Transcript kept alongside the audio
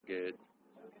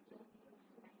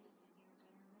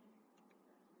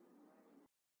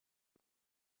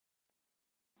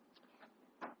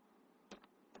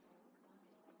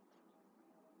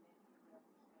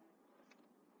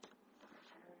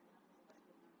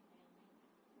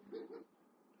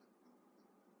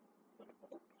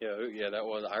Yeah, that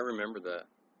was. I remember that.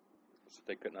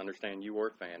 They couldn't understand you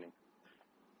or Fanny.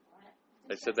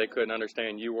 They said they couldn't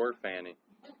understand you or Fanny.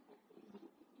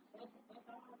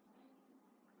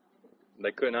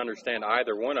 They couldn't understand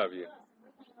either one of you.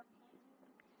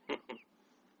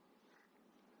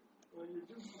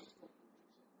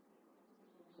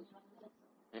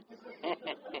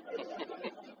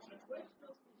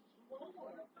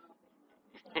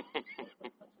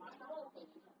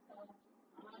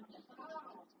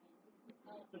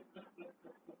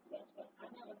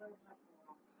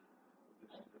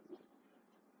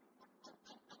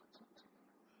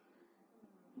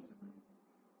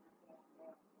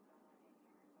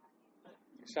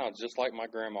 You sound just like my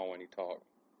grandma when you talk.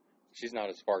 She's not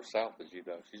as far south as you,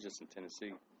 though. She's just in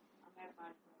Tennessee.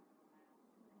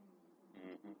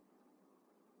 Mm-hmm.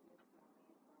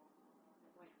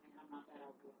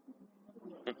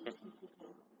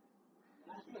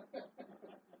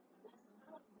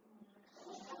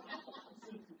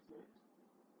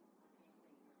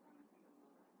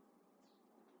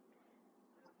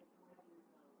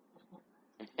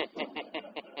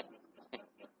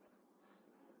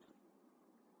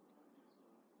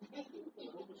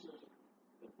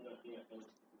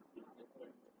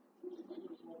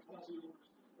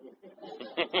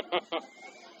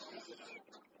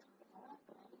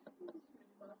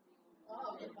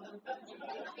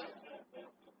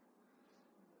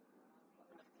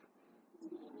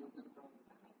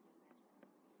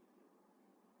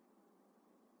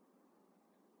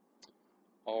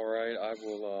 All right, I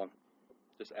will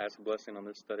just ask a blessing on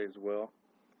this study as well.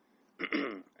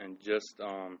 And just,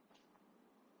 we'll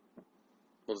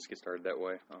just get started that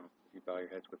way. You bow your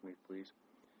heads with me, please.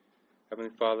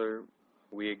 Heavenly Father,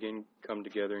 we again come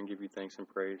together and give you thanks and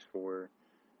praise for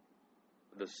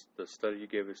the study you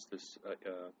gave us this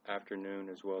afternoon,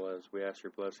 as well as we ask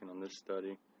your blessing on this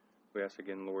study. We ask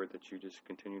again, Lord, that you just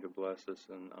continue to bless us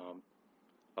and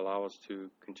allow us to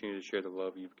continue to share the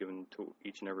love you've given to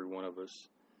each and every one of us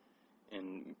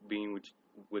and being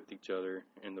with each other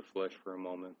in the flesh for a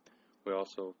moment. We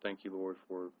also thank you, Lord,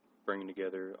 for bringing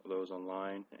together those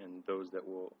online and those that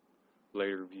will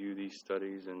later view these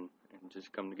studies and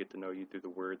just come to get to know you through the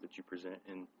word that you present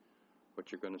and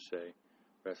what you're going to say.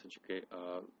 We ask that you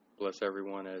bless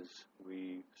everyone as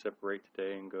we separate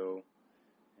today and go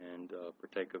and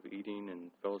partake of eating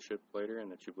and fellowship later,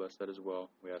 and that you bless that as well.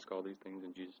 We ask all these things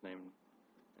in Jesus' name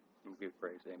and give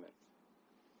praise. Amen.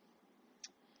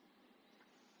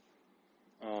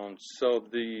 So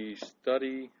the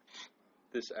study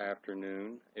this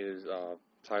afternoon is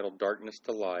titled Darkness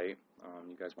to Light.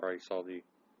 You guys probably saw the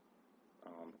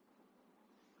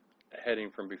heading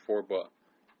from before, but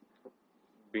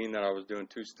being that I was doing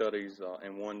two studies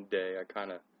in one day,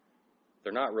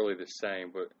 they're not really the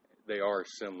same, but they are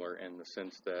similar in the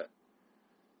sense that,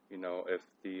 if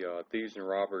the Thieves and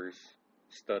Robbers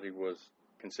study was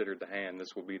considered the hand,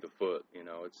 this will be the foot.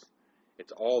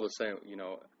 It's all the same.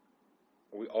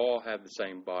 We all have the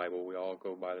same Bible. We all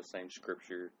go by the same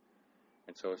Scripture.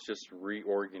 And so it's just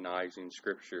reorganizing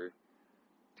Scripture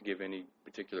to give any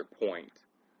particular point.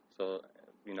 So,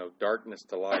 darkness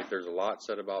to light, there's a lot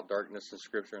said about darkness in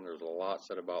Scripture, and there's a lot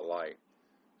said about light.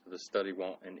 So the study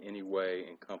won't in any way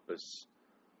encompass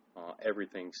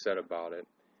everything said about it.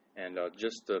 And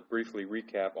just to briefly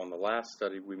recap on the last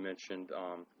study we mentioned,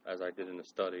 as I did in the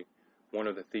study, one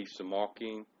of the thieves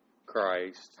mocking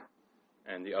Christ,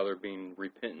 and the other being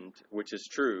repentant, which is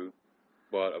true,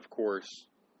 but of course,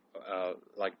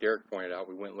 like Derek pointed out,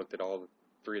 we went and looked at all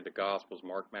three of the Gospels,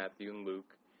 Mark, Matthew, and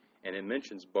Luke, and it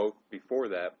mentions both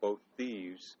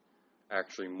thieves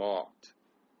actually mocked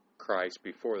Christ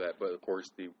before that, but of course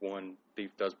the one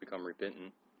thief does become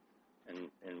repentant,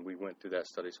 and we went through that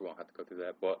study, so we won't have to go through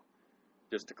that, but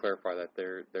just to clarify that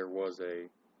there was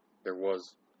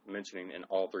mentioning in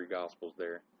all three Gospels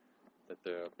there that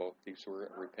both thieves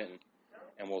were repentant.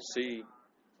 And we'll see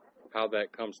how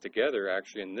that comes together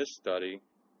actually in this study,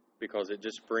 because it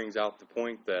just brings out the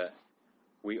point that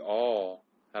we all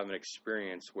have an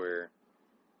experience where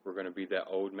we're going to be that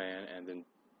old man and then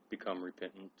become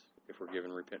repentant if we're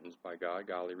given repentance by God,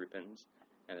 godly repentance,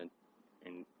 and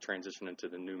transition into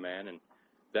the new man. And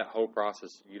that whole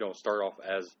process, you don't start off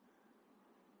as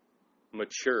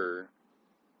mature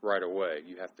right away.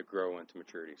 You have to grow into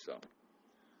maturity. So,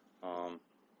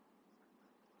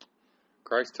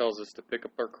 Christ tells us to pick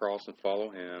up our cross and follow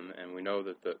Him, and we know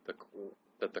that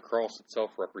the cross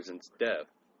itself represents death,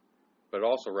 but it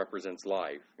also represents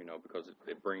life, because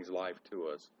it brings life to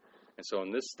us. And so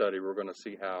in this study, we're going to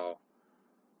see how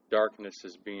darkness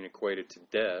is being equated to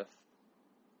death,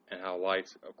 and how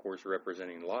light's, of course,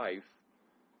 representing life.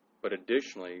 But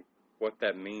additionally, what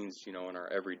that means, in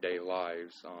our everyday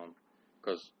lives.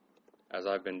 Because as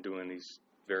I've been doing these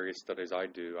various studies I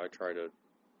do, I try to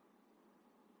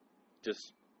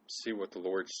just see what the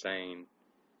Lord's saying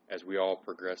as we all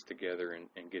progress together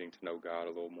and getting to know God a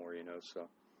little more, So,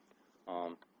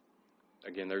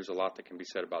 again, there's a lot that can be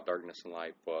said about darkness and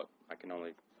light, but I can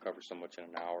only cover so much in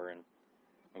an hour, and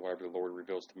whatever the Lord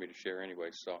reveals to me to share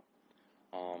anyway. So,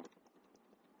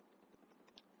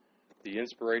 the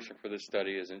inspiration for this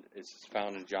study is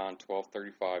found in John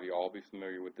 12:35. You'll all be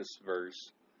familiar with this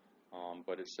verse,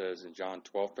 but it says in John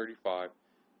 12:35,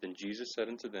 "Then Jesus said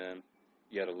unto them,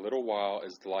 Yet a little while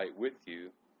is the light with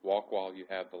you. Walk while you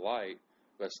have the light,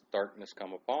 lest darkness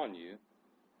come upon you.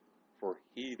 For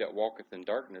he that walketh in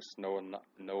darkness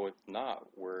knoweth not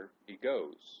where he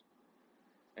goes."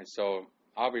 And so,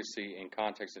 obviously, in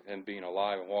context of him being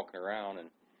alive and walking around,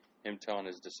 and him telling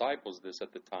his disciples this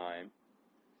at the time,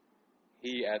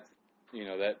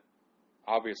 that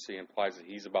obviously implies that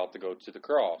he's about to go to the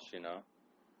cross,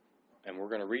 And we're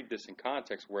going to read this in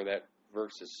context where that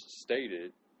verse is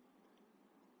stated.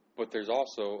 But there's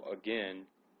also, again,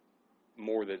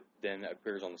 more than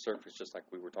appears on the surface, just like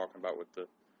we were talking about with the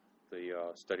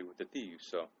study with the thieves.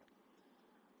 So,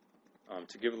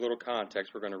 to give a little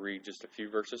context, we're going to read just a few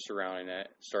verses surrounding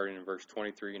that, starting in verse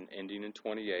 23 and ending in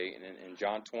 28. And in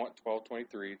John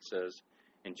 12:23, it says,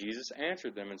 "And Jesus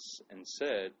answered them and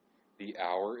said, The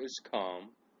hour is come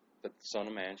that the Son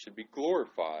of Man should be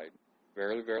glorified.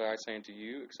 Verily, verily, I say unto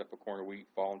you, except a corn of wheat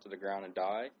fall into the ground and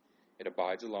die, it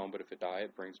abides alone, but if it die,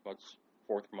 it brings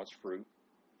forth much fruit.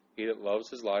 He that loves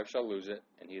his life shall lose it,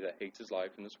 and he that hates his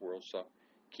life in this world shall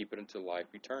keep it unto life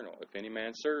eternal. If any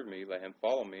man serve me, let him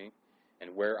follow me,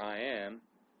 and where I am,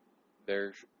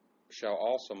 there shall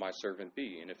also my servant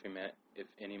be. And if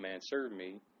any man serve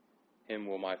me, him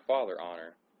will my Father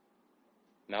honor.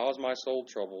 Now is my soul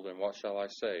troubled, and what shall I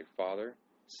say? Father,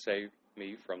 save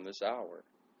me from this hour.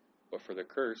 But for the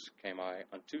curse came I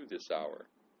unto this hour.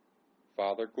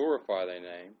 Father, glorify thy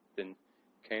name.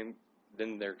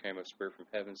 Then there came a spirit from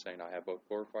heaven, saying, I have both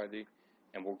glorified thee,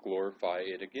 and will glorify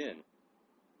it again.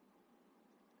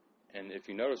 And if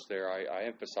you notice there, I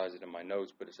emphasize it in my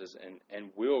notes, but it says,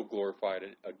 and will glorify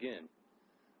it again.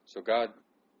 So God,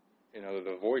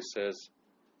 the voice says,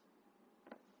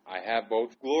 I have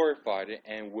both glorified it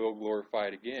and will glorify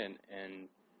it again. And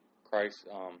Christ,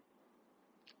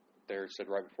 there said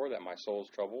right before that, my soul is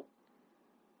troubled.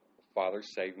 Father,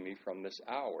 save me from this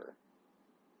hour.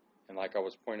 And like I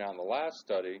was pointing out in the last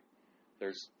study,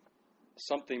 there's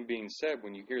something being said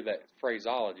when you hear that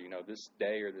phraseology, this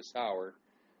day or this hour.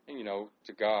 And,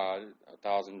 to God,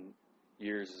 1,000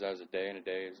 years is as a day, and a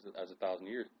day is as 1,000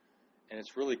 years. And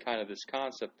it's really kind of this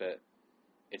concept that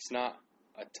it's not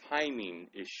a timing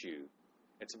issue.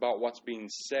 It's about what's being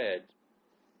said,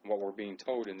 what we're being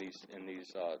told in this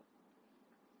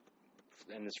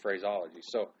phraseology.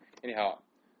 So, anyhow,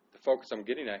 the focus I'm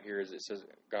getting at here is it says,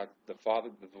 God, the Father,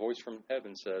 the voice from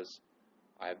heaven says,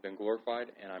 I have been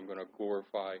glorified, and I'm going to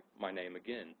glorify my name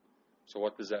again. So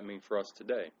what does that mean for us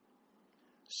today?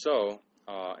 So,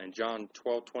 in John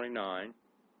 12:29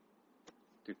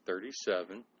 through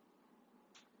 37,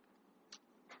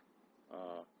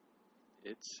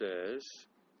 it says,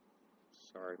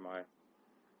 sorry, my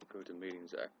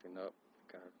GoToMeeting's acting up.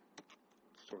 Got to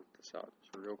sort this out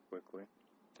just real quickly.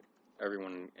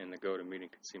 Everyone in the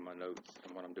GoToMeeting can see my notes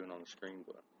and what I'm doing on the screen,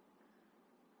 but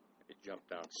it jumped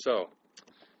down. So,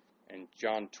 in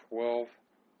John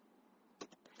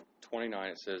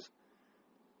 12:29, it says,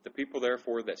 The people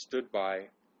therefore that stood by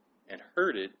and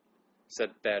heard it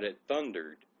said that it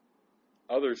thundered.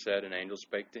 Others said, An angel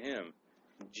spake to him.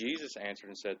 Jesus answered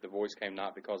and said, The voice came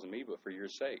not because of me, but for your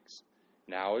sakes.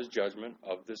 Now is the judgment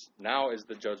of this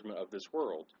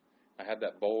world. I have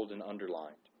that bold and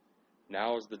underlined.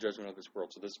 Now is the judgment of this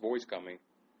world. So this voice coming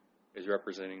is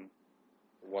representing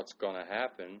what's going to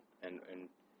happen and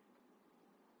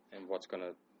what's going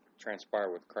to transpire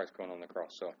with Christ going on the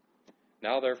cross. So,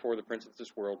 now therefore the prince of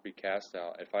this world be cast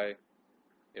out. If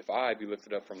I be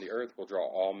lifted up from the earth, will draw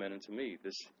all men unto me.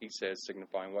 This he says,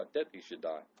 signifying what death he should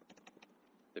die.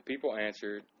 The people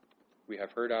answered, We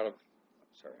have heard out of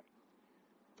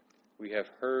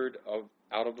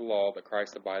the law that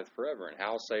Christ abideth forever. And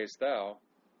how sayest thou,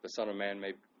 the Son of Man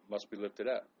must be lifted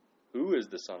up? Who is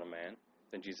the Son of Man?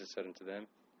 Then Jesus said unto them,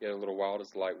 Yet a little while is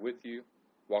the light with you.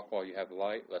 Walk while you have the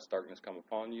light, lest darkness come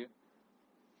upon you.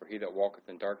 For he that walketh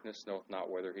in darkness knoweth not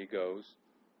whither he goes.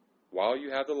 While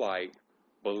you have the light,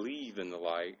 believe in the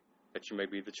light, that you may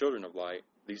be the children of light.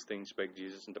 These things spake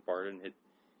Jesus, and departed,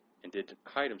 and did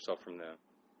hide himself from them.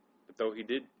 But though he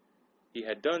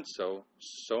had done so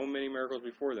many miracles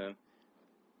before them,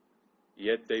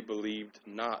 yet they believed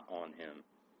not on him.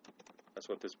 That's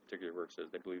what this particular verse says.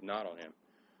 They believed not on him.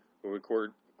 But of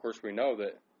course, we know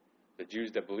that the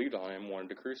Jews that believed on him wanted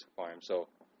to crucify him. So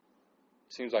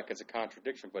it seems like it's a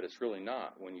contradiction, but it's really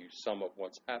not when you sum up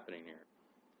what's happening here.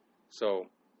 So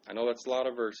I know that's a lot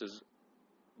of verses,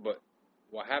 but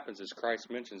what happens is Christ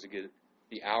mentions again,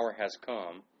 the hour has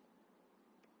come.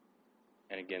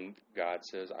 And again, God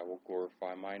says, I will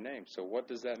glorify my name. So what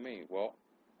does that mean? Well,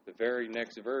 the very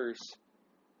next verse,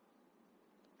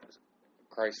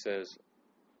 Christ says,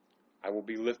 I will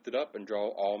be lifted up and draw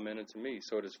all men unto me.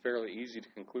 So it is fairly easy to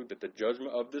conclude that the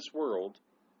judgment of this world,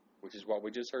 which is what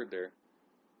we just heard there,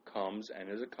 comes and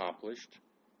is accomplished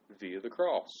via the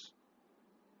cross.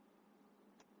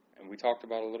 And we talked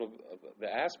about a little of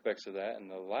the aspects of that in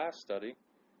the last study,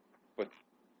 but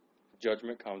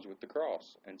judgment comes with the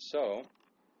cross. And so,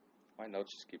 my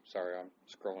notes just keep, sorry, I'm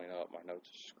scrolling up. My notes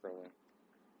are scrolling.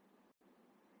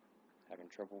 Having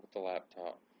trouble with the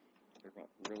laptop. They're going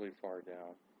really far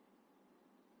down.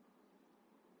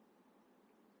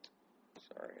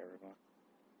 Sorry, everyone.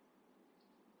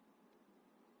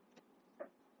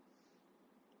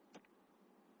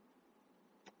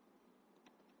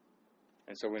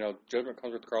 And so we know judgment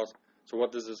comes with the cross. So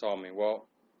what does this all mean? Well,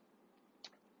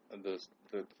 the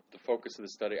focus of the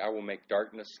study, I will make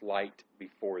darkness light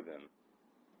before them.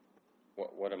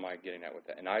 What am I getting at with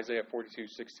that? In Isaiah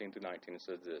 42:16-19, it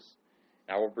says this,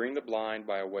 I will bring the blind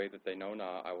by a way that they know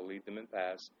not. I will lead them in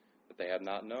paths that they have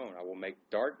not known. I will make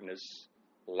darkness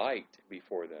light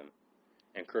before them,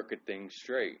 and crooked things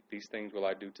straight. These things will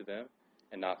I do to them,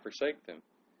 and not forsake them.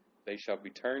 They shall be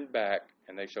turned back,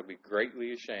 and they shall be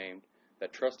greatly ashamed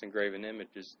that trust in graven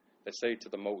images, that say to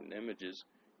the molten images,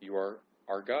 you are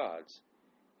our gods.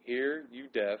 Hear, you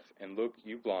deaf, and look,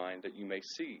 you blind, that you may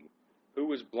see.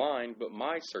 Who is blind but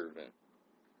my servant?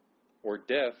 Or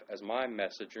deaf as my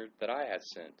messenger that I have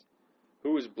sent?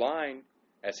 Who is blind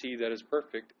as he that is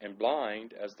perfect, and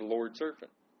blind as the Lord's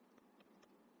servant?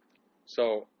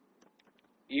 So,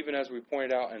 even as we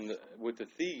pointed out with the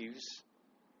thieves,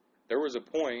 there was a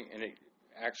point, and it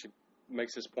actually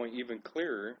makes this point even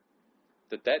clearer,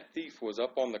 that thief was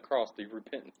up on the cross, the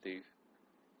repentant thief.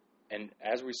 And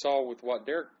as we saw with what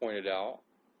Derek pointed out,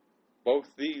 both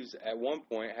thieves at one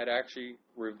point had actually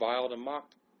reviled and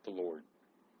mocked the Lord.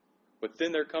 But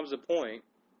then there comes a point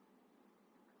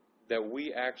that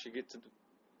we actually get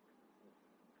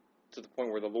to the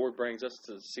point where the Lord brings us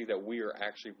to see that we are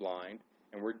actually blind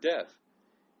and we're deaf.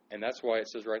 And that's why it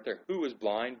says right there, who is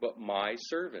blind but my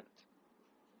servant?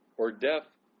 Or deaf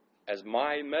as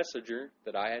my messenger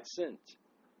that I had sent.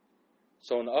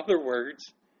 So in other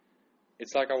words,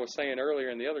 it's like I was saying earlier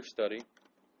in the other study,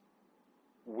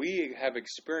 we have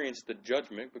experienced the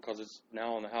judgment because it's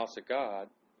now in the house of God,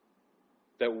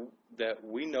 that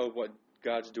we know what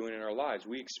God's doing in our lives.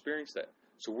 We experience that.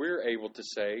 So we're able to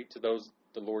say to those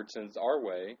the Lord sends our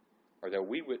way, or that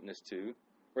we witness to,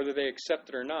 whether they accept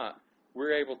it or not,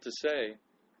 we're able to say,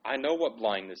 I know what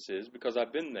blindness is because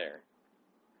I've been there.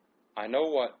 I know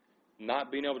what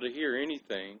not being able to hear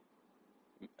anything,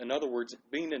 in other words,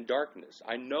 being in darkness.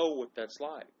 I know what that's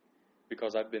like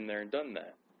because I've been there and done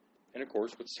that. And of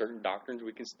course, with certain doctrines,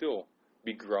 we can still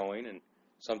be growing, and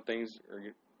some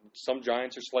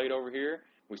giants are slayed over here.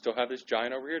 We still have this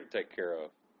giant over here to take care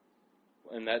of.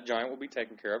 And that giant will be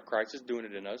taken care of. Christ is doing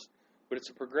it in us, but it's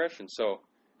a progression. So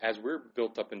as we're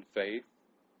built up in faith,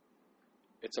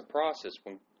 it's a process.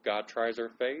 When God tries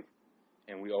our faith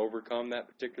and we overcome that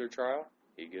particular trial,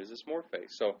 He gives us more faith.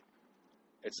 So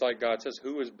it's like God says,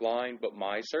 who is blind but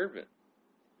my servant?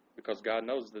 Because God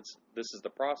knows that this is the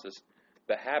process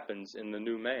that happens in the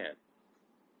new man.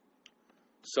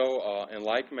 So, in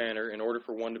like manner, in order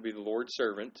for one to be the Lord's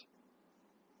servant,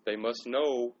 they must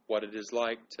know what it is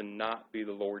like to not be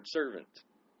the Lord's servant.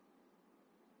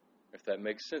 If that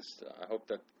makes sense, I hope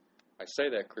that I say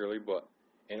that clearly. But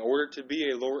in order to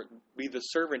be the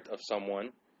servant of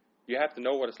someone, you have to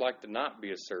know what it's like to not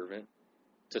be a servant,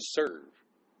 to serve.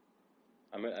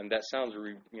 I mean, and that sounds,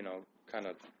 kind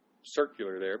of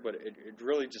circular there, but it's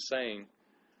really just saying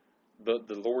the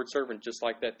Lord's servant, just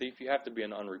like that thief, you have to be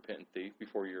an unrepentant thief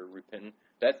before you're repentant.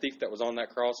 That thief that was on that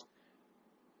cross,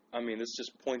 I mean, this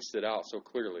just points it out so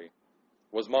clearly,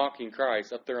 was mocking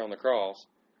Christ up there on the cross.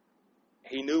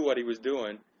 He knew what he was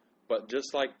doing, but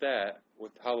just like that,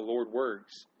 with how the Lord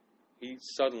works, he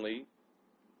suddenly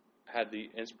had the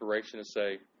inspiration to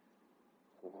say,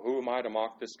 who am I to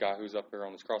mock this guy who's up there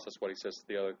on this cross? That's what he says to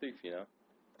the other thief,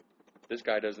 This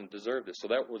guy doesn't deserve this. So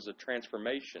that was a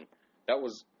transformation. That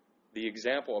was the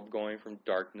example of going from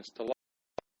darkness to light.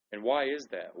 And why is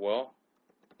that? Well,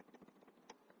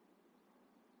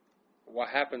 what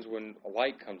happens when a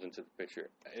light comes into the picture.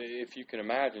 If you can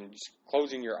imagine, just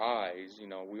closing your eyes,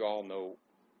 we all know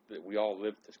that we all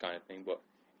live this kind of thing, but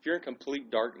if you're in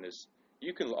complete darkness,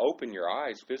 you can open your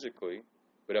eyes physically,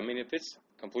 but if it's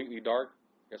completely dark,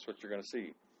 guess what you're going to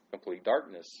see? Complete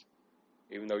darkness,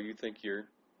 even though you think you're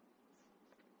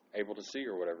able to see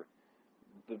or whatever.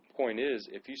 The point is,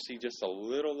 if you see just a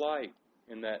little light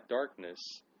in that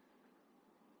darkness,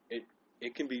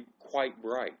 it can be quite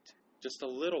bright, just a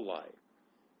little light.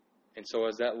 And so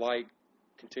as that light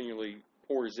continually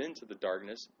pours into the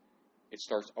darkness, it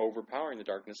starts overpowering the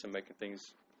darkness and making things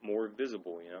more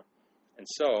visible, And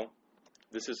so,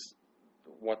 this is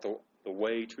what the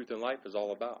way, truth, and life is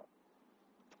all about.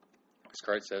 As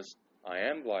Christ says, I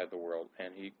am the light of the world,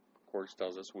 and he, of course,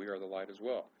 tells us we are the light as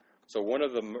well. So one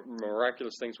of the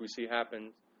miraculous things we see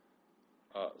happen,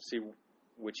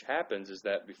 which happens, is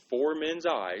that before men's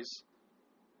eyes,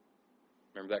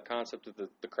 remember that concept of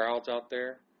the crowds out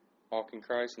there walking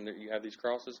Christ, and you have these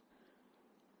crosses?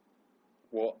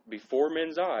 Well, before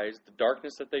men's eyes, the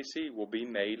darkness that they see will be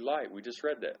made light. We just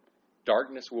read that.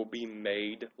 Darkness will be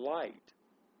made light.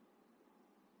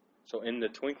 So in the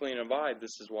twinkling of an eye,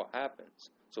 this is what happens.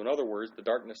 So in other words, the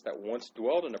darkness that once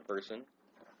dwelled in a person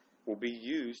will be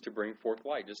used to bring forth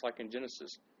light. Just like in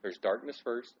Genesis, there's darkness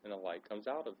first, and the light comes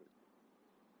out of it.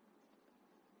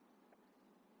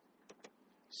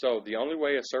 So the only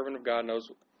way a servant of God knows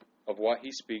of what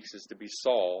he speaks is to be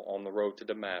Saul on the road to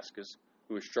Damascus,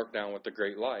 who was struck down with the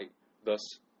great light, thus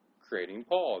creating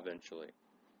Paul eventually.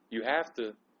 You have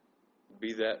to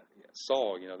be that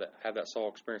Saul, have that Saul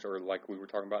experience, or like we were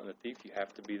talking about in the thief, you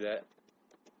have to be that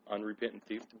unrepentant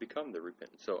thief to become the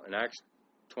repentant. So in Acts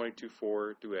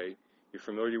 22:4-8, you're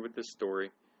familiar with this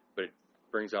story, but it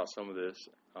brings out some of this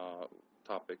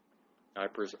topic. I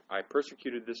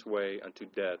persecuted this way unto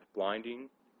death, binding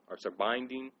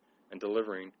and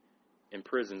delivering in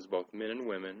prisons both men and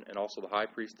women, and also the high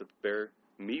priest to bear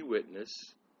me witness,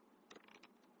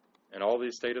 and all the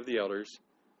estate of the elders,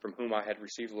 from whom I had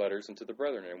received letters unto the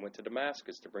brethren, and went to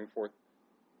Damascus to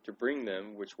bring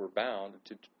them which were bound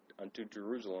unto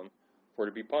Jerusalem for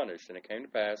to be punished. And it came to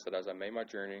pass that as I made my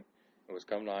journey and was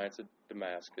come nigh unto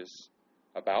Damascus,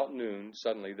 about noon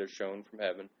suddenly there shone from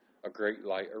heaven a great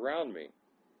light around me.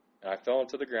 And I fell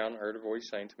unto the ground and heard a voice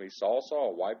saying to me, Saul,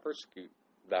 Saul, why persecute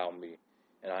thou me?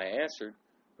 And I answered,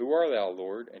 Who art thou,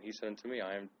 Lord? And he said unto me,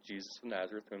 I am Jesus of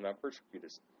Nazareth, whom thou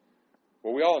persecutest.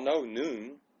 Well, we all know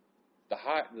noon,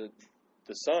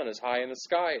 the sun is high in the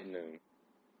sky at noon.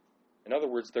 In other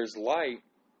words, there's light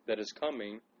that is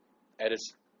coming at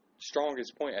its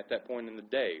strongest point at that point in the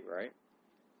day, right?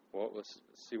 Well, let's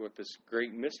see what this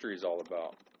great mystery is all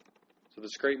about. So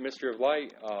this great mystery of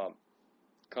light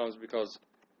comes because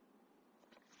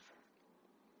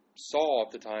Saul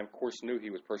at the time, of course, knew he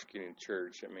was persecuting the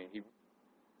church. He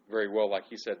very well, like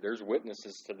he said, there's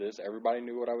witnesses to this. Everybody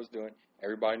knew what I was doing.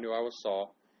 Everybody knew I was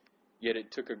Saul. Yet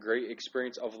it took a great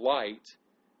experience of light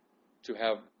to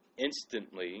have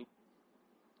instantly,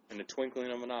 in the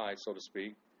twinkling of an eye, so to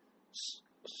speak,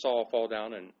 Saul fall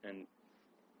down and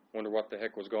wonder what the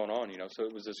heck was going on, So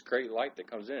it was this great light that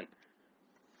comes in.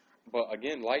 But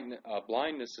again,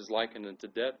 blindness is likened unto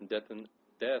death, and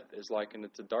death is likened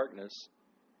unto darkness.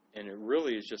 And it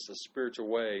really is just a spiritual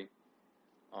way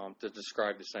to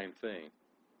describe the same thing.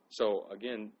 So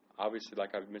again, obviously,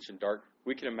 like I've mentioned,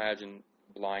 we can imagine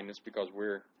blindness because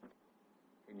we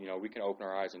can open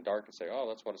our eyes in dark and say, oh,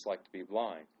 that's what it's like to be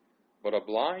blind. But a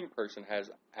blind person has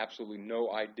absolutely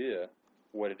no idea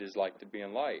what it is like to be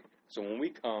in light. So when we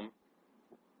come,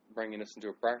 bringing this into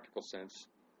a practical sense,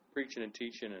 preaching and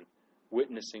teaching and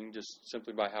witnessing just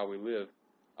simply by how we live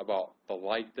about the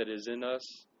light that is in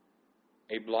us,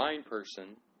 a blind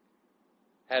person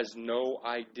has no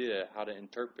idea how to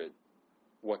interpret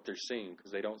what they're seeing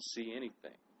because they don't see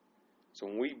anything. So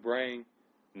when we bring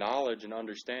knowledge and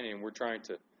understanding, and we're trying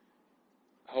to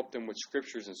help them with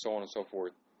scriptures and so on and so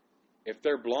forth, if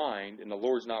they're blind and the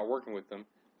Lord's not working with them,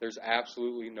 there's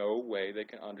absolutely no way they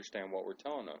can understand what we're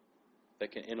telling them. They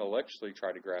can intellectually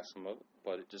try to grasp some of it,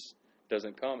 but it just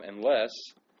doesn't come unless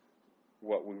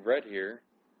what we read here,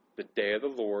 the day of the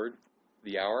Lord,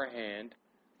 the hour at hand,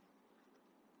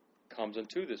 comes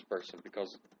into this person,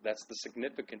 because that's the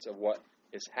significance of what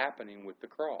is happening with the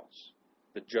cross,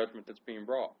 the judgment that's being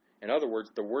brought. In other words,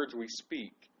 the words we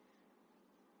speak,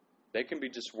 they can be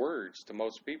just words to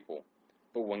most people.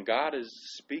 But when God is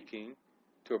speaking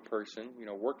to a person,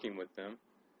 working with them,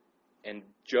 and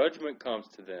judgment comes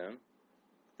to them,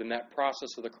 then that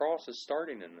process of the cross is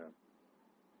starting in them.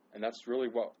 And that's really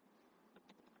what,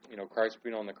 Christ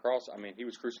being on the cross, he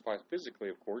was crucified physically,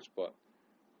 of course, but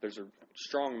there's a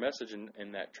strong message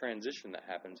in that transition that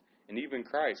happens. And even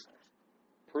Christ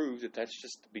proves that that's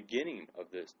just the beginning of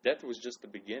this. Death was just the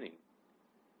beginning.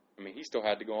 I mean, he still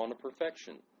had to go on to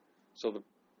perfection. So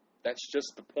that's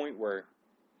just the point where,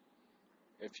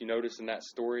 if you notice in that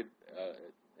story,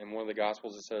 in one of the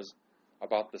Gospels, it says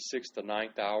about the 6th to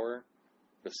 9th hour,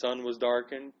 the sun was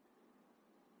darkened.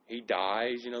 He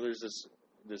dies. You know, there's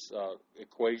this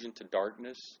equation to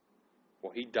darkness.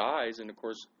 Well, he dies, and of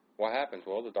course, what happens?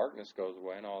 Well, the darkness goes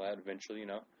away and all that eventually, you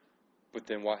know. But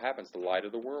then what happens? The light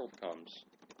of the world comes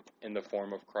in the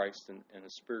form of Christ in a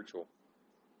spiritual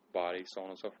body, so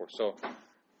on and so forth. So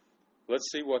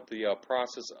let's see what the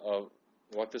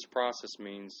what this process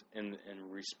means in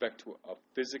respect to a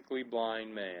physically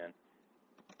blind man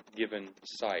given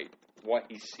sight, what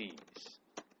he sees.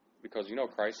 Because, you know,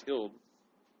 Christ healed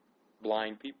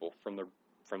blind people from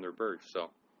their birth. So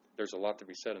there's a lot to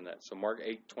be said in that. So Mark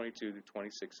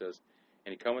 8:22-26 says,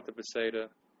 "And he cometh to Bethsaida,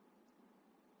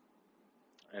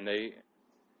 and they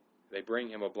bring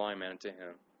him a blind man unto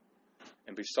him,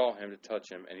 and besought him to touch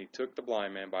him. And he took the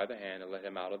blind man by the hand and led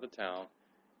him out of the town.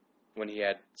 When he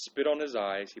had spit on his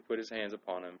eyes, he put his hands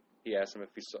upon him. He asked him if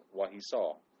he saw what he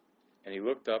saw. And he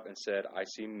looked up and said, I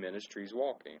see ministries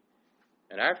walking.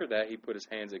 And after that he put his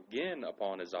hands again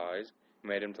upon his eyes, and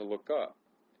made him to look up.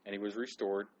 And he was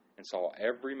restored, and saw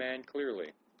every man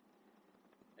clearly.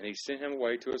 And he sent him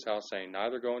away to his house, saying,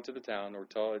 Neither go into the town, nor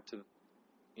tell it to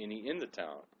any in the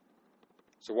town."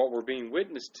 So what we're being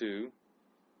witnessed to,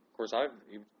 of course,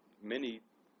 many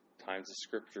times the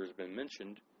scripture has been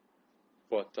mentioned,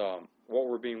 but what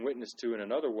we're being witnessed to in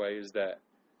another way is that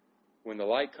when the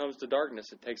light comes to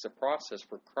darkness, it takes a process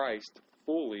for Christ to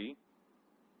fully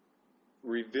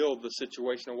reveal the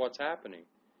situation of what's happening.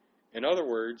 In other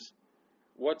words,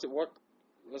 let's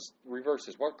reverse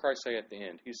this. What did Christ say at the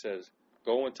end? He says,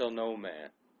 "Go and tell no man."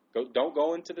 Don't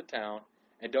go into the town,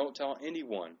 and don't tell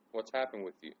anyone what's happened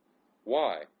with you.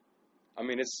 Why? I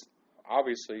mean, it's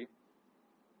obviously,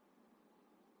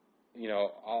 you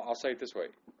know, I'll say it this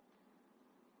way.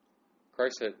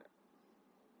 Christ said,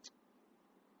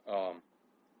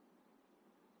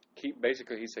 he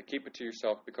said, keep it to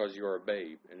yourself because you're a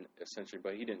babe, and essentially,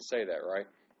 but he didn't say that, right?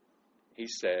 He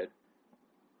said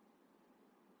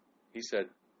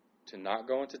to not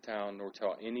go into town nor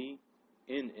tell it to any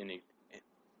in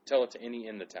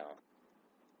the town.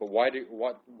 But why did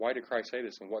Christ say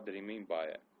this, and what did he mean by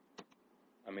it?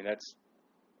 I mean, that's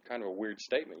kind of a weird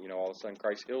statement. You know, all of a sudden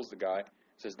Christ heals the guy,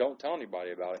 says don't tell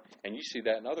anybody about it, and you see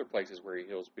that in other places where he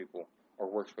heals people or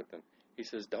works with them. He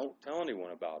says don't tell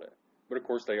anyone about it. But of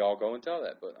course they all go and tell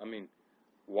that. But I mean,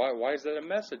 why is that a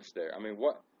message there? I mean,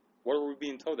 what are we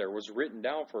being told there? It was written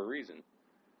down for a reason.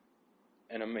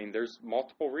 And I mean, there's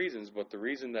multiple reasons, but the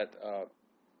reason that I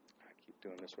keep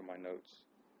doing this with my notes.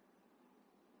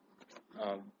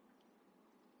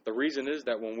 The reason is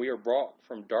that when we are brought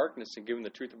from darkness and given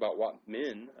the truth about what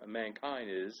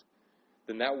mankind is,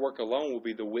 then that work alone will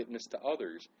be the witness to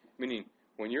others. Meaning,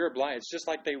 when you're blind, it's just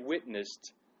like they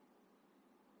witnessed.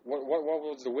 What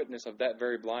was the witness of that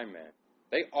very blind man?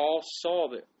 They all saw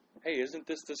that, hey, isn't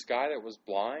this guy that was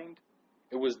blind?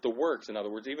 It was the works. In other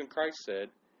words, even Christ said,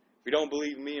 if you don't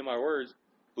believe me and my words,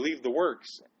 believe the works.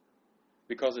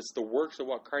 Because it's the works of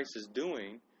what Christ is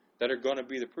doing that are going to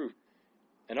be the proof.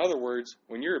 In other words,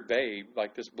 when you're a babe,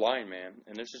 like this blind man,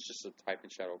 and this is just a type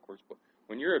and shadow, of course, but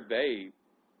when you're a babe,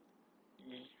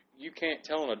 you can't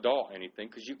tell an adult anything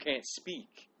because you can't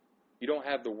speak. You don't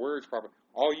have the words properly.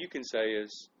 All you can say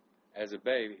is, as a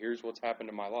babe, here's what's happened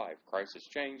in my life. Christ has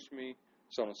changed me,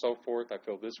 so on and so forth. I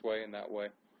feel this way and that way.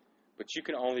 But you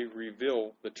can only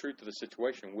reveal the truth of the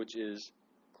situation, which is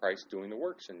Christ doing the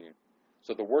works in you.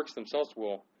 So the works themselves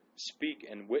will speak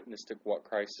and witness to what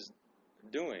Christ is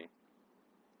doing.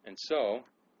 And so,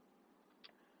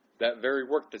 that very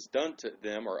work that's done to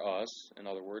them, or us, in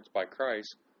other words, by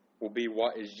Christ, will be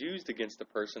what is used against the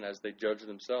person as they judge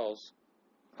themselves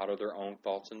out of their own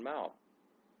thoughts and mouth.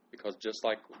 Because just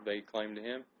like they claim to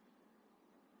him,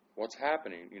 what's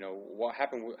happening? You know, what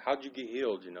happened? How did you get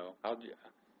healed? You know, how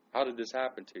did this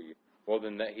happen to you? Well,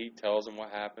 then that he tells them what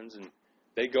happens, and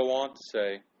they go on to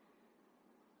say,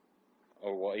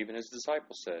 oh, well, even his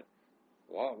disciples said,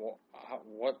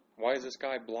 why is this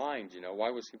guy blind? You know,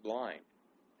 why was he blind?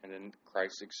 And then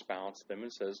Christ expounds to them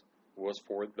and says, it was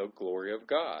for the glory of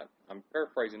God. I'm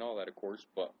paraphrasing all that, of course,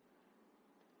 but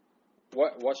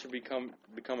what should becoming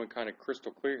kind of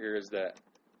crystal clear here is that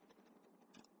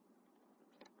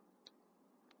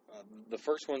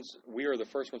we are the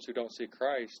first ones who don't see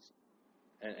Christ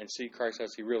and see Christ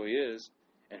as he really is,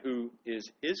 and who is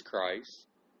his Christ.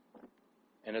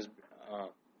 And as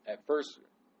at first,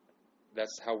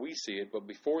 that's how we see it. But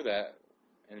before that,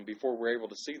 and before we're able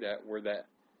to see that, we're that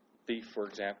thief, for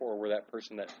example, or we're that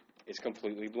person that is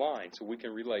completely blind. So we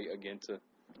can relate again to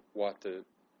what the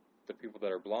people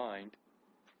that are blind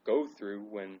go through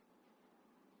when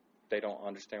they don't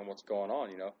understand what's going on.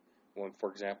 When,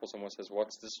 for example, someone says,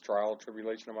 "What's this trial or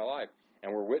tribulation of my life?"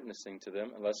 and we're witnessing to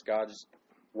them, unless God is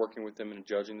working with them and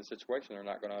judging the situation, they're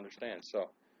not going to understand. So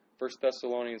 1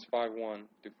 Thessalonians 5:1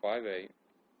 through 5:8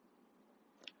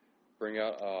 bring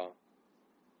out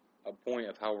a point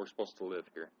of how we're supposed to live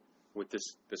here with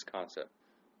this concept.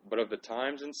 But of the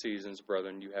times and seasons,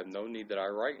 brethren, you have no need that I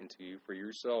write unto you, for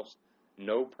yourselves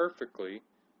know perfectly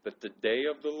that the day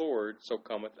of the Lord so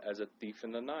cometh as a thief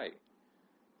in the night.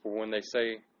 For when they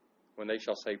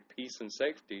shall say peace and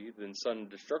safety, then sudden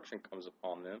destruction comes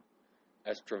upon them,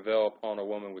 as travail upon a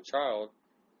woman with child,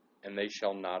 and they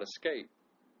shall not escape.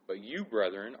 But you,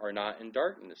 brethren, are not in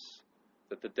darkness,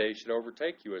 that the day should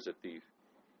overtake you as a thief.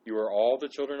 You are all the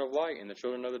children of light and the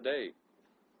children of the day.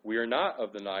 We are not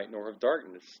of the night nor of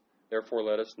darkness. Therefore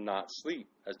let us not sleep,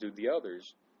 as do the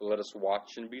others, but let us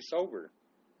watch and be sober.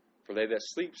 For they that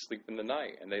sleep, sleep in the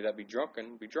night, and they that be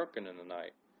drunken in the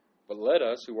night. But let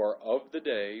us, who are of the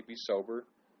day, be sober,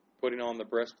 putting on the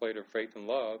breastplate of faith and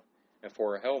love, and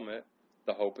for a helmet,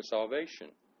 the hope of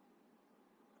salvation.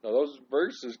 Now those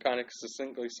verses kind of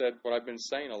succinctly said what I've been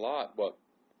saying a lot, but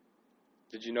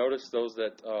did you notice those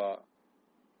that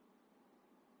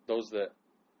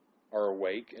are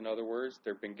awake, in other words,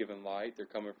 they've been given light, they're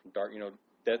coming from dark.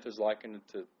 Death is likened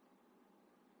to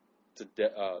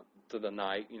the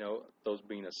night, those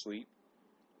being asleep.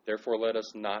 Therefore let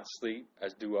us not sleep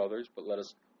as do others, but let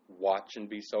us watch and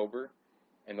be sober.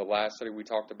 In the last study we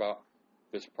talked about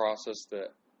this process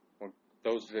that when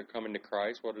those that are coming to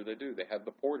Christ, what do? They have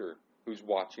the porter who's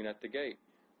watching at the gate.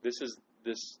 This is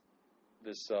this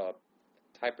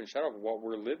type and shadow of what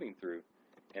we're living through.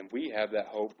 And we have that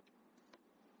hope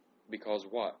because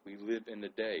what? We live in the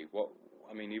day.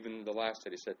 Even the last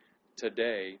study said,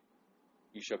 today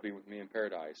you shall be with me in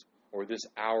paradise, or this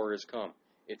hour has come.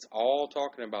 It's all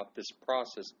talking about this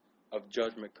process of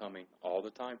judgment coming all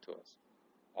the time to us.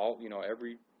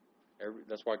 Every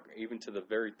that's why even to the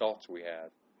very thoughts we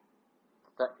have,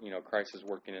 Christ is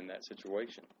working in that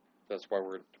situation. That's why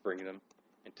we're bringing them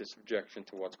into subjection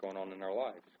to what's going on in our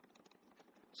life.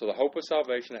 So the hope of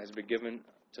salvation that has been given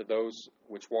to those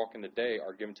which walk in the day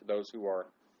are given to those who are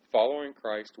following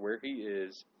Christ where He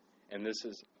is, and this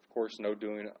is, of course, no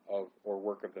doing of or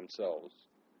work of themselves.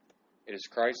 It is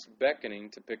Christ beckoning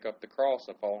to pick up the cross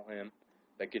and follow Him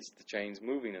that gets the chains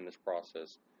moving in this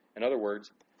process. In other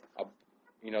words,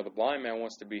 the blind man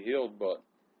wants to be healed, but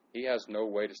he has no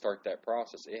way to start that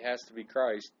process. It has to be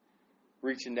Christ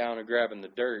reaching down and grabbing the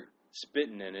dirt,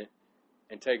 spitting in it,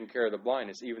 and taking care of the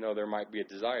blindness, even though there might be a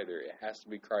desire there. It has to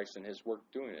be Christ and His work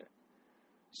doing it.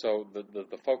 So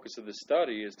the focus of this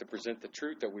study is to present the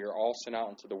truth that we are all sent out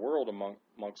into the world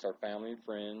amongst our family and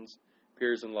friends,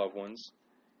 peers and loved ones.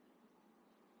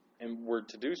 And we're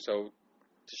to do so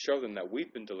to show them that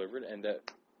we've been delivered and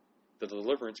that the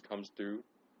deliverance comes through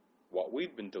what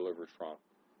we've been delivered from.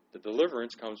 The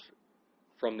deliverance comes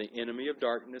from the enemy of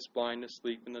darkness, blindness,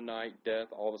 sleep in the night, death,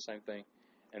 all the same thing.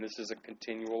 And this is a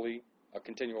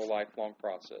continual lifelong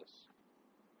process.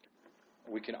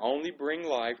 We can only bring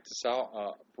life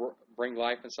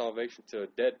and salvation to a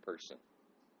dead person.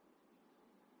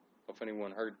 I don't know if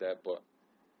anyone heard that, but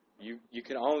you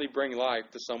can only bring life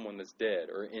to someone that's dead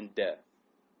or in death.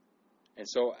 And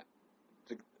so,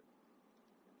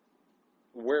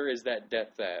 where is that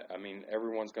death at?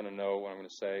 Everyone's going to know what I'm going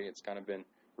to say. It's kind of been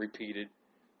repeated.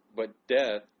 But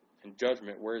death and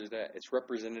judgment, where is that? It's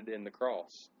represented in the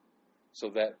cross. So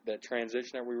that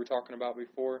transition that we were talking about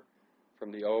before,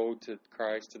 from the old to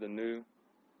Christ to the new,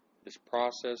 this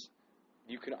process,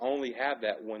 you can only have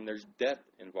that when there's death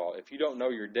involved. If you don't know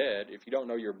you're dead, if you don't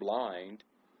know you're blind,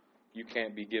 you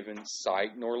can't be given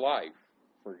sight nor life,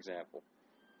 for example.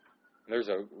 And there's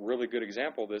a really good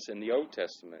example of this in the Old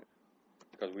Testament,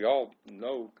 because we all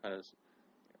know, kind of,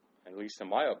 at least in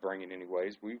my upbringing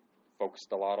anyways, we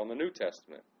focused a lot on the New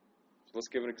Testament. So let's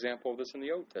give an example of this in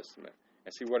the Old Testament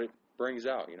and see what it brings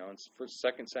out. In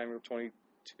 2 Samuel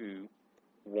 22:1,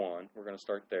 we're going to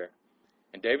start there.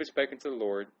 And David spake unto the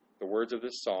Lord the words of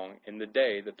this song in the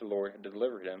day that the Lord had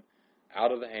delivered him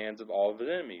out of the hands of all of his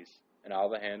enemies and out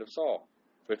of the hand of Saul.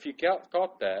 But if you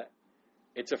caught that,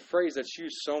 it's a phrase that's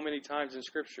used so many times in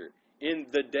Scripture. In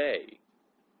the day,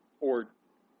 or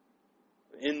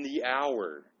in the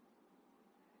hour.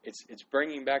 It's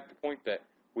bringing back the point that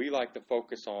we like to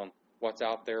focus on what's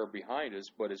out there behind us,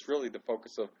 but it's really the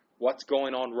focus of what's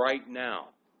going on right now.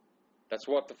 That's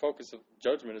what the focus of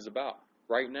judgment is about,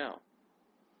 right now.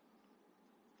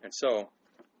 And so,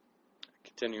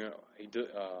 continuing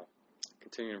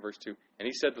in verse 2, and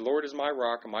he said, the Lord is my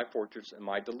rock and my fortress and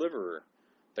my deliverer,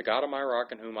 the God of my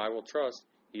rock in whom I will trust.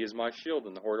 He is my shield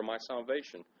and the horn of my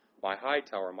salvation, my high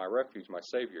tower, my refuge, my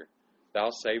Savior. Thou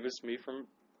savest me from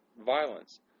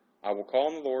violence. I will call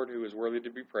on the Lord who is worthy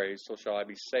to be praised, so shall I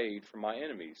be saved from my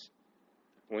enemies.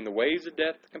 When the waves of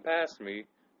death compassed me,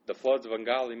 the floods of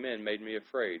ungodly men made me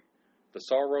afraid. The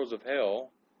sorrows of hell,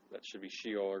 that should be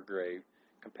Sheol or grave,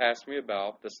 compassed me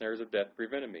about, the snares of death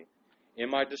prevented me. In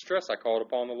my distress I called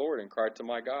upon the Lord and cried to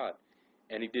my God,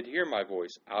 and he did hear my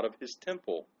voice out of his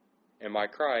temple, and my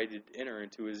cry did enter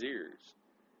into his ears.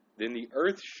 Then the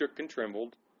earth shook and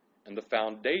trembled, and the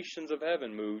foundations of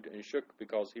heaven moved and shook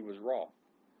because he was wroth.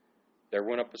 There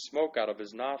went up a smoke out of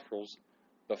his nostrils,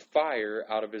 the fire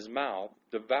out of his mouth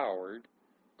devoured,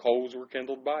 coals were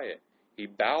kindled by it. He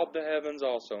bowed the heavens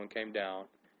also and came down,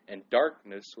 and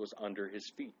darkness was under his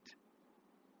feet.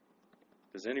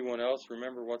 Does anyone else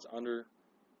remember what's under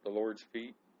the Lord's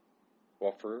feet?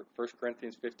 Well, for 1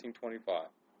 Corinthians 15:25.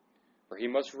 For he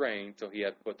must reign till he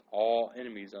hath put all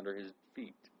enemies under his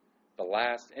feet. The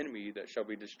last enemy that shall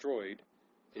be destroyed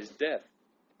is death.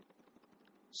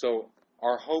 So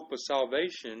our hope of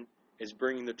salvation is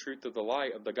bringing the truth of the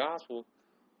light of the gospel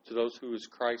to those who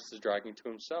Christ is dragging to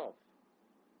himself.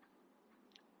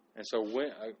 And so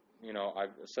when I've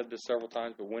said this several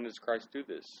times, but when does Christ do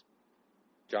this?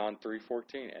 John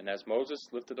 3:14. And as Moses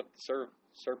lifted up the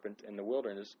serpent in the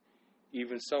wilderness,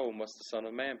 even so must the Son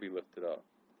of Man be lifted up.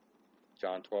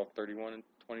 John 12:31 and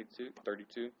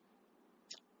 32.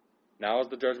 Now is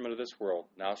the judgment of this world.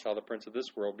 Now shall the prince of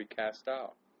this world be cast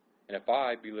out. And if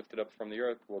I be lifted up from the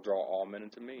earth, will draw all men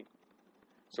unto me.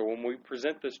 So when we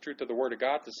present this truth of the Word of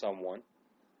God to someone,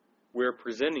 we're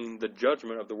presenting the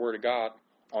judgment of the Word of God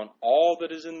on all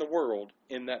that is in the world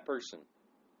in that person.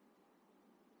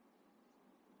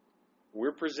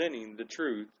 We're presenting the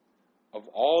truth of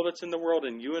all that's in the world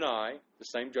in you and I, the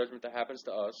same judgment that happens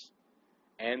to us,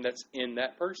 and that's in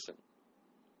that person.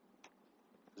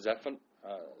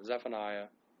 Zephaniah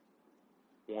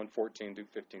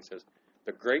 1:14-15 says,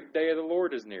 the great day of the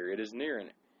Lord is near. It is near and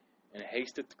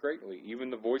hasteth greatly, even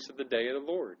the voice of the day of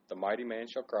the Lord. The mighty man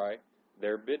shall cry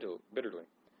there bitterly.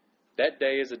 That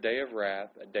day is a day of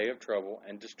wrath, a day of trouble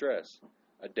and distress,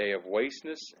 a day of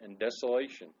wasteness and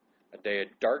desolation, a day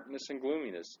of darkness and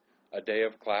gloominess, a day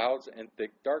of clouds and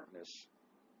thick darkness.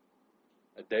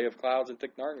 A day of clouds and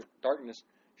thick darkness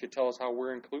should tell us how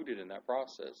we're included in that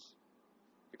process,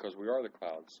 because we are the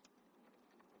clouds.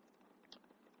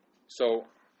 So,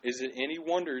 is it any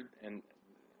wonder, and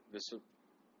this will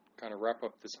kind of wrap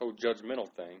up this whole judgmental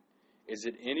thing, is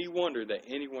it any wonder that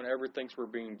anyone ever thinks we're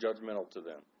being judgmental to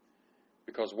them?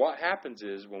 Because what happens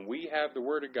is, when we have the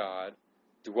Word of God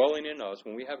dwelling in us,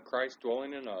 when we have Christ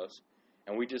dwelling in us,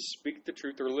 and we just speak the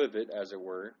truth or live it, as it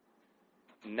were,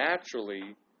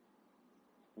 naturally,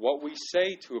 what we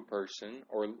say to a person,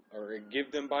 or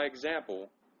give them by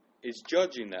example, is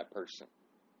judging that person.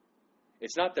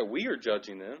 It's not that we are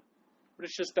judging them, but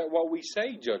it's just that what we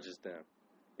say judges them.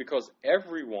 Because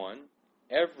everyone,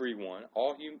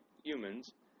 all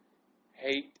humans,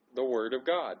 hate the Word of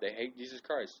God. They hate Jesus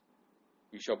Christ.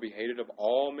 You shall be hated of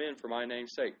all men for my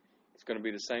name's sake. It's going to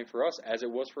be the same for us as it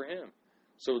was for him.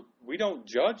 So we don't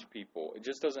judge people. It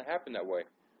just doesn't happen that way.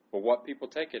 But what people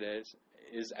take it as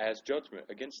is as judgment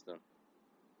against them.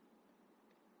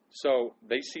 So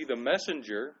they see the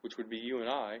messenger, which would be you and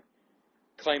I,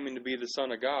 claiming to be the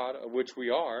Son of God, of which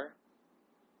we are.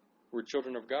 We're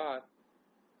children of God.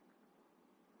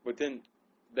 But then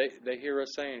they hear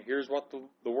us saying, here's what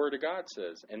the Word of God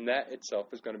says. And that itself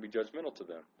is going to be judgmental to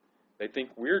them. They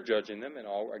think we're judging them, and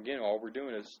all we're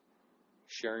doing is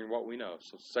sharing what we know.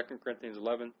 So 2 Corinthians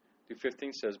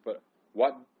 11-15 says, But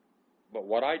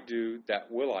what I do, that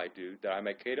will I do, that I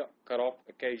may cut off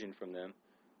occasion from them,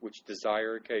 which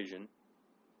desire occasion,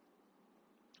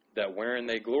 that wherein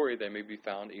they glory they may be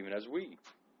found even as we.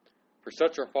 For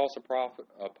such are false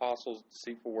apostles,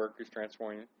 deceitful workers,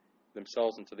 transforming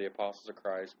themselves into the apostles of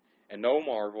Christ. And no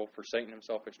marvel, for Satan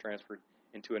himself is transferred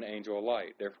into an angel of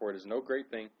light. Therefore it is no great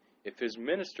thing if his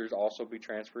ministers also be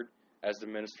transferred as the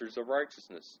ministers of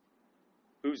righteousness,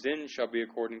 whose end shall be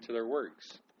according to their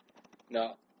works.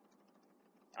 Now,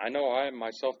 I know I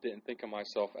myself didn't think of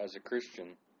myself as a Christian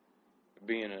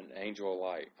being an angel of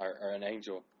light, or an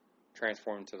angel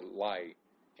transformed to light.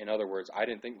 In other words, I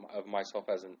didn't think of myself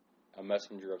as a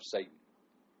messenger of Satan.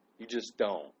 You just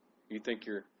don't. You think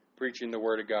you're preaching the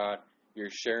Word of God, you're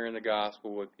sharing the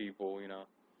gospel with people,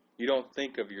 You don't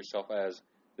think of yourself as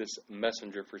this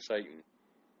messenger for Satan.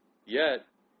 Yet,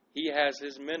 he has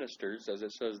his ministers, as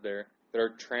it says there, that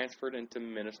are transferred into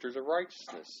ministers of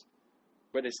righteousness.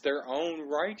 But it's their own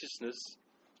righteousness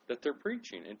that they're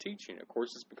preaching and teaching. Of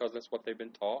course, it's because that's what they've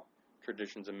been taught,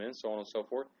 traditions of men, so on and so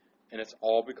forth. And it's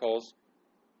all because,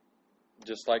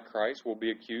 just like Christ, we'll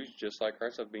be accused, just like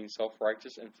Christ, of being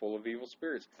self-righteous and full of evil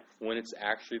spirits, when it's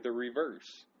actually the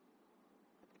reverse.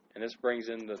 And this brings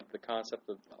in the concept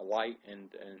of light and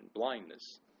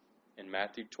blindness. In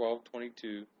Matthew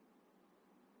 12:22,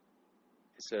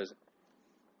 it says,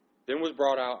 "Then was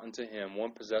brought out unto him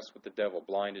one possessed with the devil,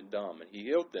 blind and dumb, and he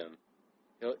healed them.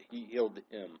 He healed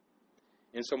him,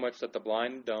 insomuch that the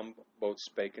blind and dumb both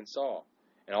spake and saw.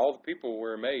 And all the people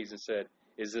were amazed and said,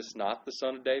 Is this not the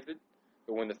son of David?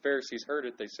 But when the Pharisees heard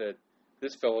it, they said,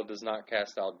 This fellow does not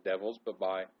cast out devils, but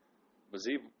by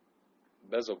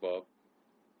Beelzebub,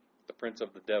 the prince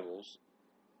of the devils.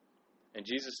 And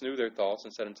Jesus knew their thoughts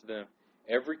and said unto them,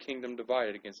 Every kingdom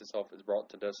divided against itself is brought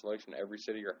to desolation. Every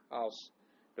city or house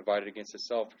divided against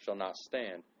itself shall not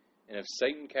stand. And if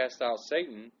Satan cast out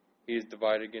Satan, he is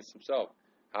divided against himself.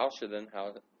 How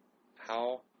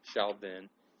shall then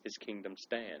his kingdom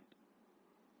stand?"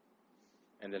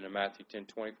 And then in Matthew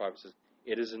 10:25 it says,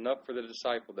 "It is enough for the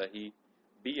disciple that he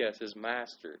be as his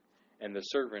master, and the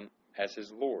servant as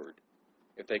his Lord.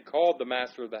 If they called the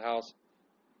master of the house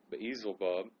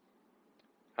Beelzebub,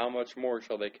 how much more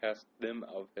shall they call him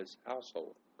of his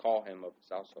household?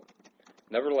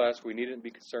 Nevertheless, we needn't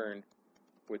be concerned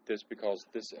with this, because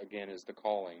this, again, is the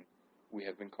calling we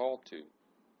have been called to.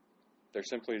 There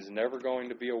simply is never going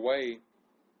to be a way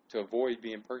to avoid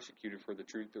being persecuted for the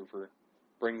truth or for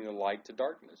bringing the light to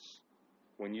darkness.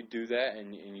 When you do that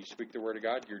and you speak the Word of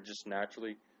God, you're just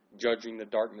naturally judging the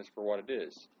darkness for what it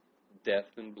is.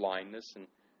 Death and blindness. And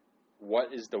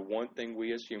what is the one thing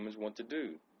we as humans want to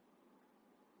do?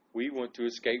 We want to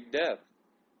escape death.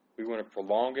 We want to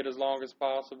prolong it as long as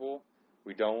possible.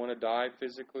 We don't want to die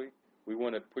physically. We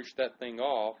want to push that thing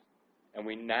off, and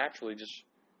we naturally just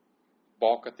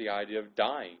balk at the idea of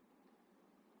dying.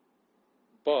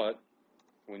 But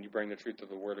when you bring the truth of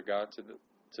the Word of God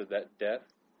to that death,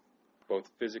 both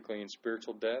physically and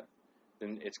spiritual death,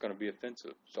 then it's going to be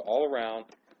offensive. So all around,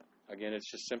 again,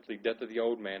 it's just simply death of the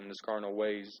old man and his carnal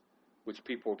ways, which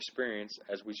people experience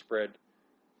as we spread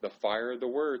the fire of the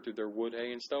Word through their wood,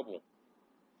 hay, and stubble,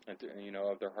 and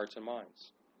of their hearts and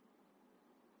minds.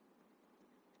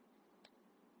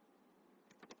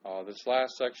 This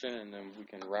last section, and then we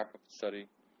can wrap up the study.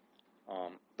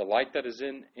 The light that is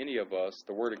in any of us,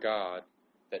 the Word of God,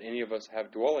 that any of us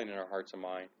have dwelling in our hearts and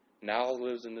mind, now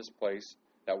lives in this place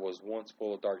that was once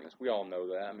full of darkness. We all know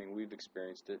that. I mean, we've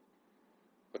experienced it.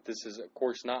 But this is, of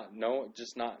course,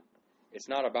 it's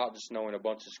not about just knowing a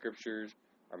bunch of scriptures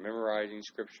or memorizing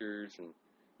scriptures and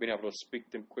being able to speak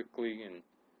them quickly and,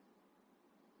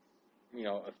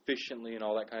 efficiently and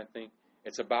all that kind of thing.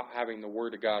 It's about having the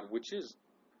Word of God, which is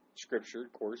Scripture,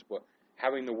 of course, but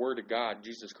having the Word of God,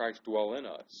 Jesus Christ, dwell in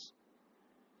us.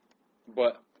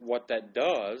 But what that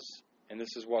does, and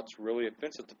this is what's really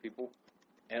offensive to people,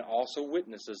 and also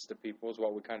witnesses to people, is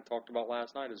what we kind of talked about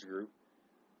last night as a group,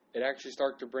 it actually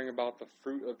starts to bring about the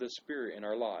fruit of the Spirit in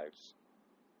our lives.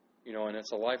 And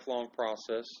it's a lifelong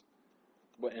process,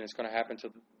 and it's going to happen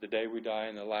to the day we die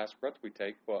and the last breath we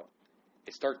take, but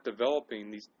it starts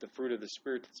developing the fruit of the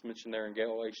Spirit that's mentioned there in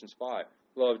Galatians 5.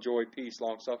 Love, joy, peace,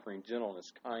 long-suffering,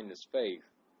 gentleness, kindness, faith,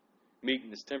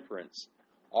 meekness, temperance.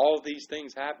 All of these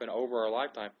things happen over our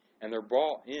lifetime, and they're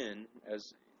brought in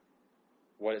as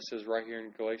what it says right here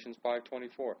in Galatians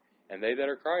 5:24. And they that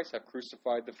are Christ have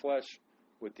crucified the flesh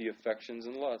with the affections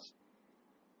and lusts.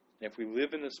 And if we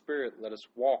live in the Spirit, let us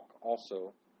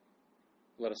also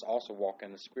walk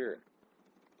in the Spirit.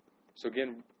 So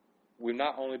again, we've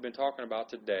not only been talking about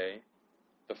today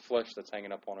the flesh that's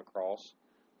hanging up on a cross,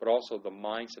 but also the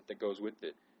mindset that goes with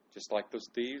it. Just like those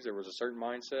thieves, there was a certain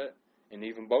mindset, and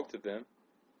even both of them,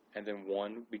 and then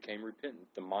one became repentant.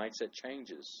 The mindset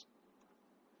changes.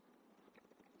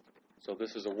 So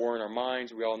this is a war in our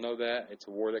minds. We all know that. It's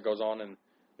a war that goes on in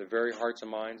the very hearts and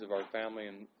minds of our family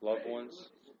and loved ones.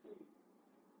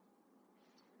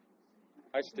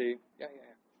 Hi, Steve. Yeah.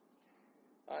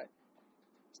 Hi.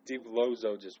 Steve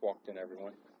Lozo just walked in,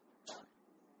 everyone.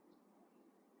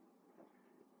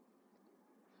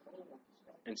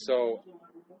 And so,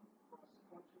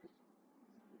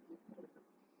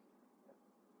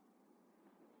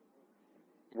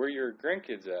 where are your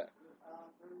grandkids at?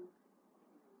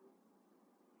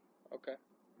 Okay.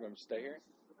 You want to stay here?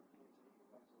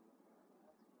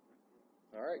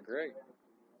 All right, great.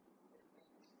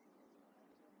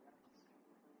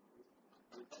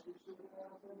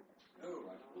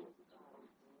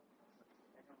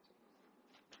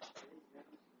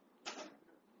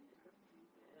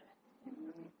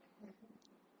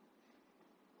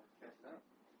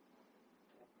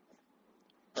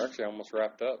 we're actually almost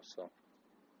wrapped up, so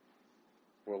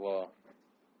we'll,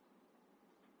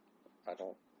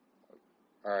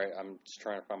 alright, I'm just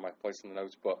trying to find my place in the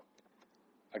notes, but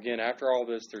again, after all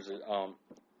this, there's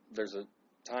a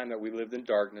time that we lived in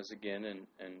darkness again,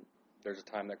 and there's a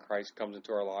time that Christ comes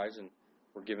into our lives, and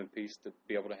we're given peace to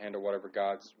be able to handle whatever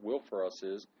God's will for us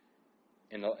is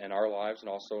in our lives, and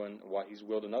also in what He's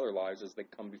willed in other lives as they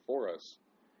come before us.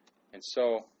 And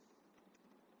so,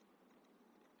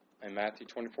 in Matthew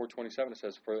 24:27, it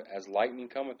says, "For as lightning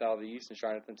cometh out of the east and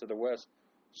shineth into the west,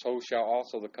 so shall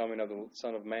also the coming of the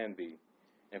Son of Man be."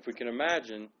 And if we can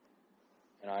imagine,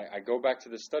 and I go back to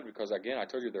this study because, again, I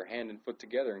told you they're hand and foot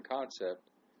together in concept.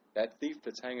 That thief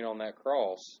that's hanging on that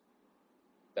cross,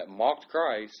 that mocked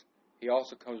Christ, he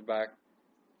also comes back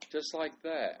just like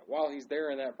that. While he's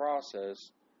there in that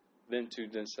process, then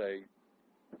say,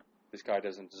 this guy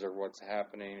doesn't deserve what's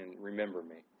happening, and remember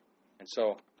me. And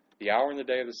so, the hour and the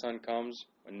day of the Son comes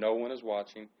when no one is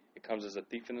watching. It comes as a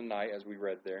thief in the night, as we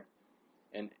read there.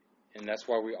 And that's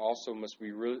why we also must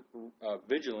be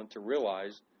vigilant to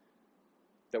realize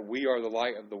that we are the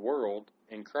light of the world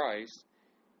in Christ,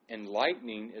 and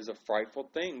lightning is a frightful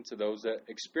thing to those that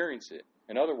experience it.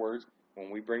 In other words, when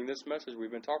we bring this message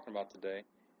we've been talking about today,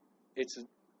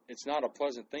 it's not a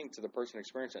pleasant thing to the person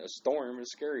experiencing it. A storm is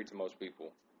scary to most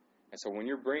people. And so when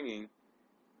you're bringing,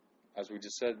 as we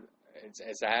just said,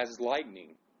 it's as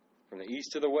lightning from the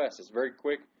east to the west. It's very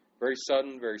quick, very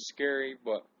sudden, very scary,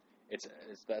 but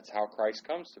that's how Christ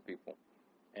comes to people.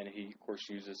 And He, of course,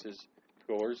 uses His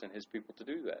pillars and His people to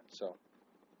do that. So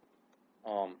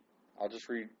I'll just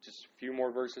read just a few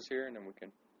more verses here, and then we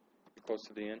can be close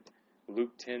to the end.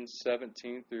 Luke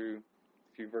 10:17 through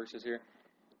a few verses here.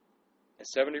 And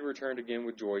 70 returned again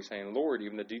with joy, saying, "Lord,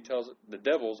 even the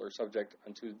devils are subject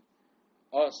unto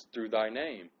us through Thy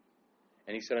name."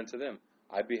 And He said unto them,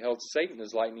 "I beheld Satan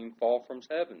as lightning fall from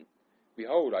heaven.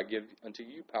 Behold, I give unto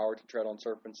you power to tread on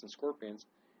serpents and scorpions,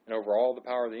 and over all the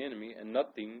power of the enemy, and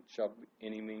nothing shall by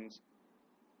any means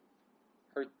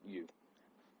hurt you.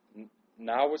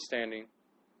 Notwithstanding,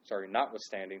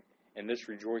 and this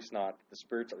rejoice not that the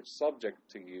spirits are subject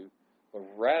to you, but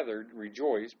rather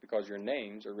rejoice because your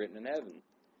names are written in heaven."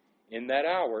 In that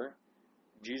hour,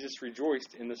 Jesus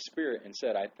rejoiced in the Spirit and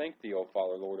said, "I thank Thee, O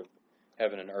Father, Lord of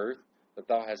heaven and earth, that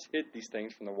Thou hast hid these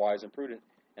things from the wise and prudent,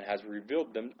 and hast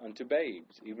revealed them unto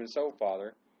babes. Even so,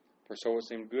 Father, for so it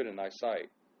seemed good in Thy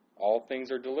sight. All things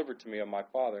are delivered to me of my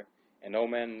Father, and no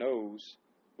man knows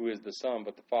who is the Son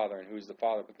but the Father, and who is the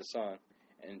Father but the Son,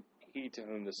 and he to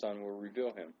whom the Son will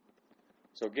reveal Him."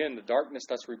 So again, the darkness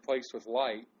that's replaced with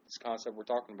light, this concept we're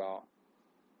talking about,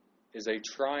 is a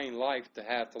trying life to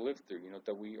have to live through,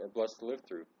 that we are blessed to live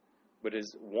through, but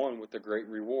is one with a great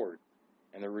reward.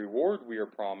 And the reward we are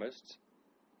promised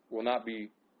will not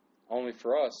be only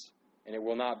for us, and it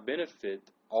will not benefit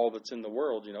all that's in the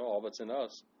world, all that's in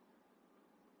us,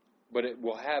 but it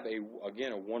will have a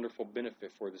wonderful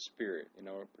benefit for the Spirit.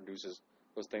 It produces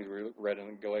those things we read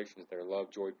in Galatians there,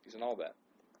 love, joy, peace, and all that.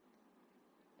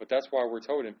 But that's why we're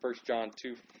told in 1 John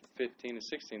 2:15 and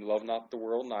 16, "Love not the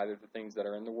world, neither the things that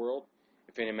are in the world.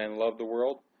 If any man love the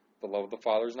world, the love of the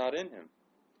Father is not in him.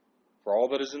 For all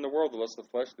that is in the world, the lust of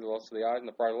the flesh, the lust of the eyes, and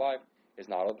the pride of life, is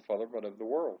not of the Father, but of the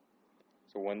world."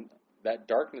 So when that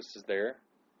darkness is there,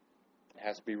 it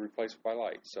has to be replaced by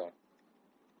light. So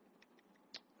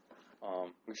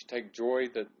we should take joy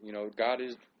that, God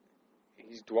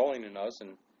He's dwelling in us,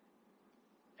 and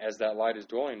as that light is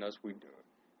dwelling in us,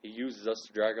 He uses us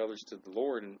to drag others to the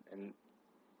Lord, and it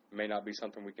may not be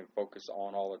something we can focus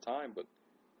on all the time, but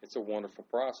it's a wonderful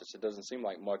process. It doesn't seem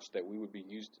like much that we would be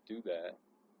used to do that,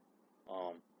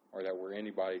 or that we're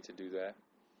anybody to do that,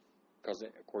 because,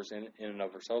 of course, in and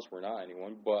of ourselves, we're not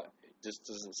anyone, but it just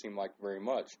doesn't seem like very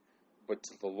much. But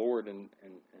to the Lord and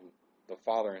the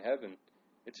Father in heaven,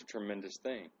 it's a tremendous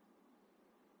thing.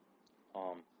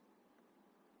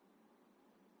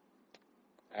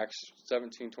 Acts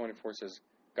 17:24 says,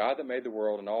 "God that made the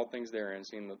world and all things therein,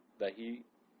 seeing that He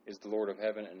is the Lord of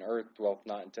heaven and earth, dwelleth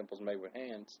not in temples made with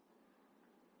hands.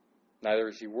 Neither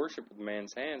is He worshipped with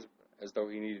man's hands, as though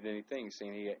He needed anything,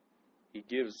 seeing He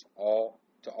gives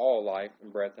to all life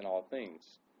and breath in all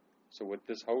things." So with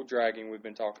this whole dragging we've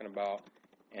been talking about,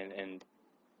 and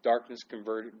darkness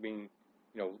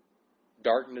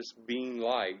darkness being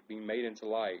light, being made into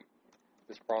light,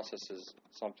 this process is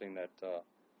something that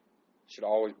should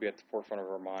always be at the forefront of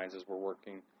our minds as we're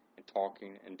working and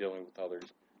talking and dealing with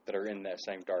others that are in that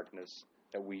same darkness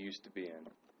that we used to be in.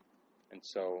 And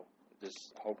so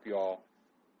just hope you all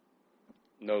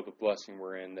know the blessing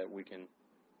we're in, that we can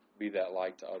be that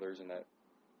light to others, and that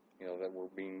that we're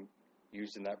being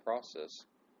used in that process.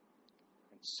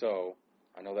 And so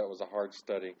I know that was a hard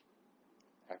study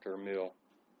after a meal.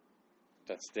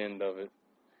 That's the end of it.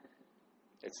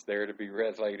 It's there to be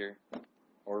read later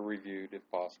or reviewed if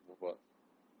possible, but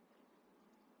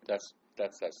that's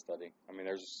that study. I mean,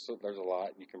 there's a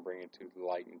lot you can bring into the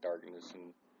light and darkness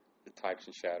and the types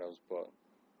and shadows, but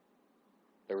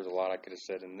there was a lot I could have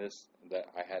said in this that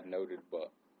I had noted,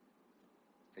 but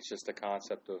it's just the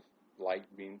concept of light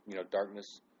being,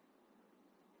 darkness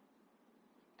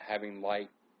having light,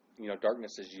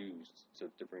 darkness is used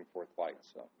to bring forth light.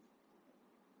 So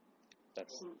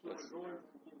that's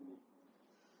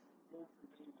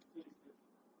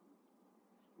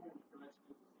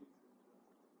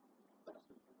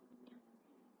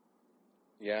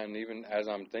yeah, and even as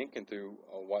I'm thinking through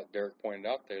what Derek pointed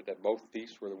out there, that both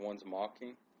thieves were the ones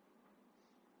mocking,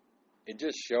 it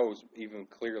just shows even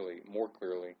more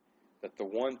clearly, that the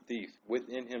one thief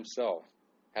within himself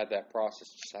had that process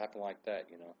just happen like that,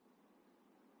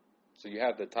 So you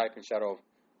have the type and shadow of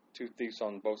two thieves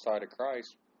on both sides of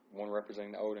Christ, one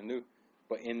representing the old and new,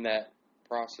 but in that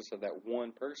process of that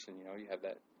one person, you have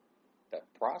that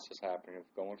process happening of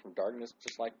going from darkness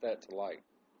just like that to light.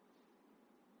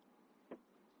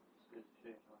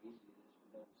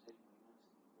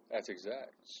 That's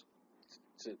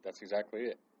exactly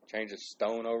it. Change a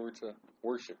stone over to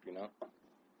worship, That's